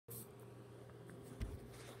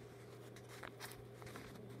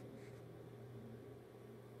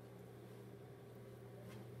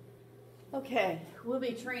Okay, we'll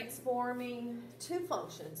be transforming two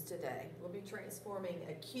functions today. We'll be transforming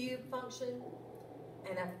a cube function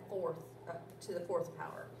and a fourth to the fourth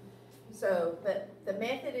power. So, but the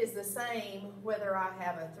method is the same whether I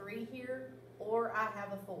have a 3 here or I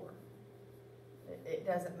have a 4. It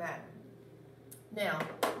doesn't matter. Now,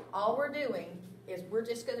 all we're doing is we're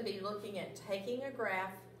just going to be looking at taking a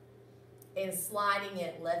graph and sliding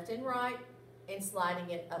it left and right and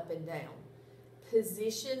sliding it up and down.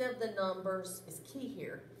 Position of the numbers is key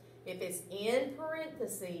here. If it's in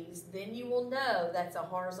parentheses, then you will know that's a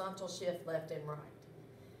horizontal shift left and right.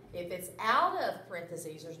 If it's out of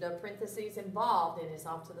parentheses, there's no parentheses involved and it's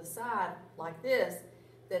off to the side like this,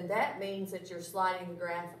 then that means that you're sliding the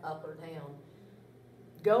graph up or down.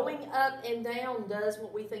 Going up and down does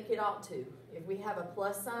what we think it ought to. If we have a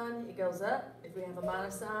plus sign, it goes up. If we have a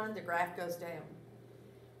minus sign, the graph goes down.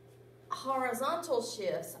 Horizontal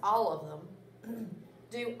shifts, all of them,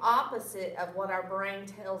 do opposite of what our brain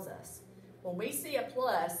tells us. When we see a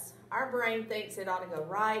plus, our brain thinks it ought to go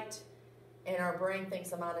right, and our brain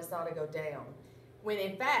thinks a minus ought to go down. When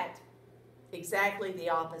in fact, exactly the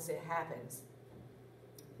opposite happens.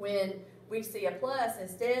 When we see a plus,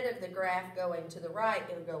 instead of the graph going to the right,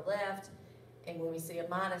 it'll go left, and when we see a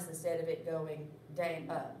minus, instead of it going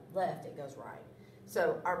down, left, it goes right.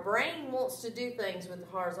 So our brain wants to do things with the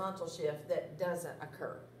horizontal shift that doesn't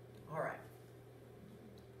occur. All right.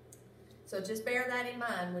 So just bear that in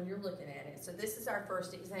mind when you're looking at it. So this is our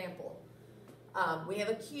first example. We have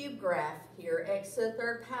a cube graph here. X to the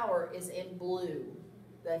third power is in blue.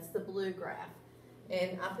 That's the blue graph.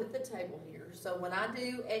 And I put the table here. So when I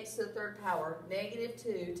do x to the third power,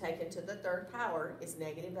 -2 taken to the third power is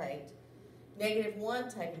 -8. -1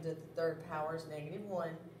 taken to the third power is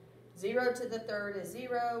 -1. 0 to the third is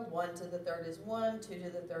 0. 1 to the third is 1. 2 to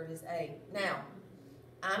the third is 8. Now,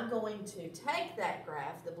 I'm going to take that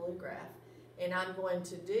graph, the blue graph, and I'm going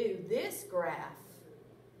to do this graph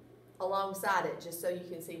alongside it just so you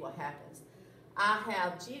can see what happens. I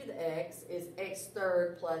have g to the x is x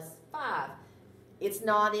third plus 5. It's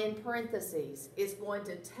not in parentheses. It's going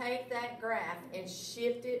to take that graph and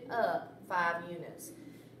shift it up 5 units.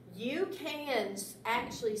 You can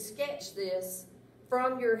actually sketch this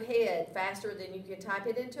from your head faster than you can type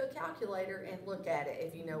it into a calculator and look at it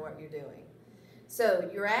if you know what you're doing. So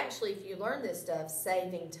you're actually, if you learn this stuff,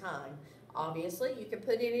 saving time. Obviously, you can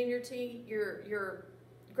put it in your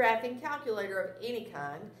graphing calculator of any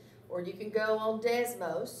kind, or you can go on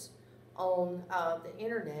Desmos on the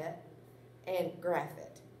internet and graph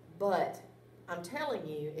it. But I'm telling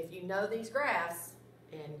you, if you know these graphs,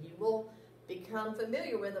 and you will become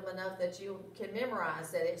familiar with them enough that you can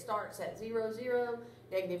memorize that it starts at 0, 0,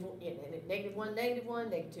 -1, -1,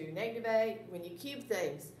 -2, -8. When you cube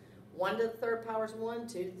things, 1 to the third power is 1,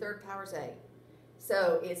 2 to the third power is 8.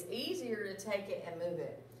 So it's easier to take it and move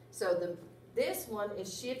it. So this one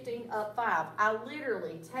is shifting up 5. I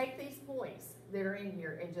literally take these points that are in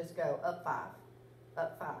here and just go up 5,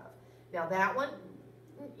 up 5. Now that one,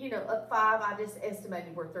 up 5, I just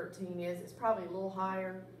estimated where 13 is. It's probably a little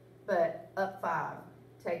higher, but up 5.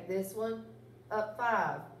 Take this one, up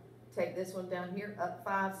 5. Take this one down here, up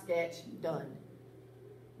 5, sketch, done.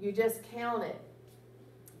 You just count it.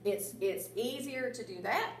 It's easier to do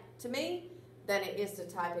that, to me, than it is to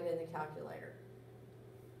type it in the calculator.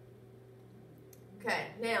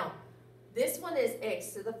 Okay, now, this one is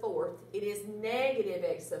x to the fourth. It is negative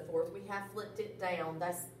x to the fourth. We have flipped it down.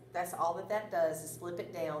 That's all that does is flip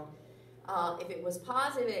it down. If it was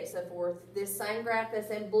positive x to the fourth, this same graph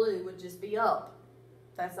that's in blue would just be up.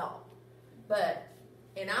 That's all.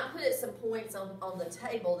 And I put some points on the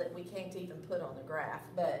table that we can't even put on the graph,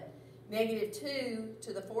 but -2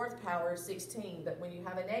 to the fourth power is 16, but when you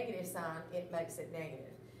have a negative sign, it makes it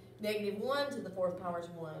negative. -1 to the fourth power is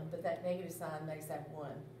 1, but that negative sign makes that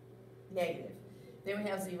 1 negative. Then we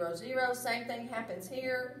have 0, 0. Same thing happens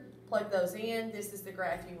here. Plug those in. This is the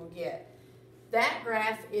graph you will get. That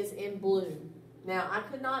graph is in blue. Now, I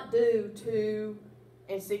could not do 2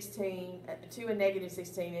 and 16, 2 and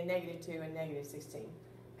 -16, and -2 and -16.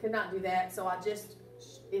 Could not do that, so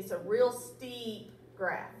it's a real steep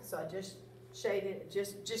graph. So I just shaded,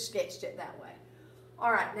 just sketched it that way.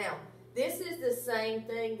 All right, now, this is the same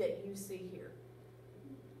thing that you see here.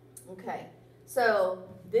 Okay, so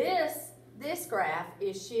this graph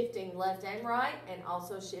is shifting left and right and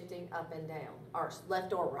also shifting up and down, or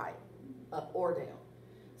left or right, up or down.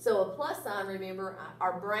 So a plus sign, remember,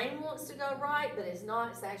 our brain wants to go right, but it's not.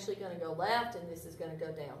 It's actually going to go left, and this is going to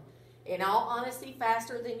go down. In all honesty,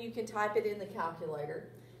 faster than you can type it in the calculator.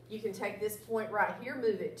 You can take this point right here,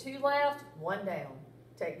 move it 2 left, 1 down.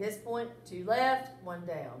 Take this point, 2 left, 1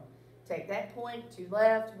 down. Take that point, two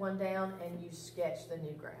left, one down, and you sketch the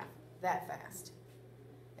new graph that fast.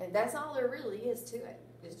 And that's all there really is to it.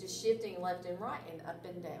 It's just shifting left and right and up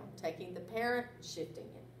and down. Taking the parent, shifting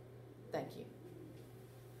it. Thank you.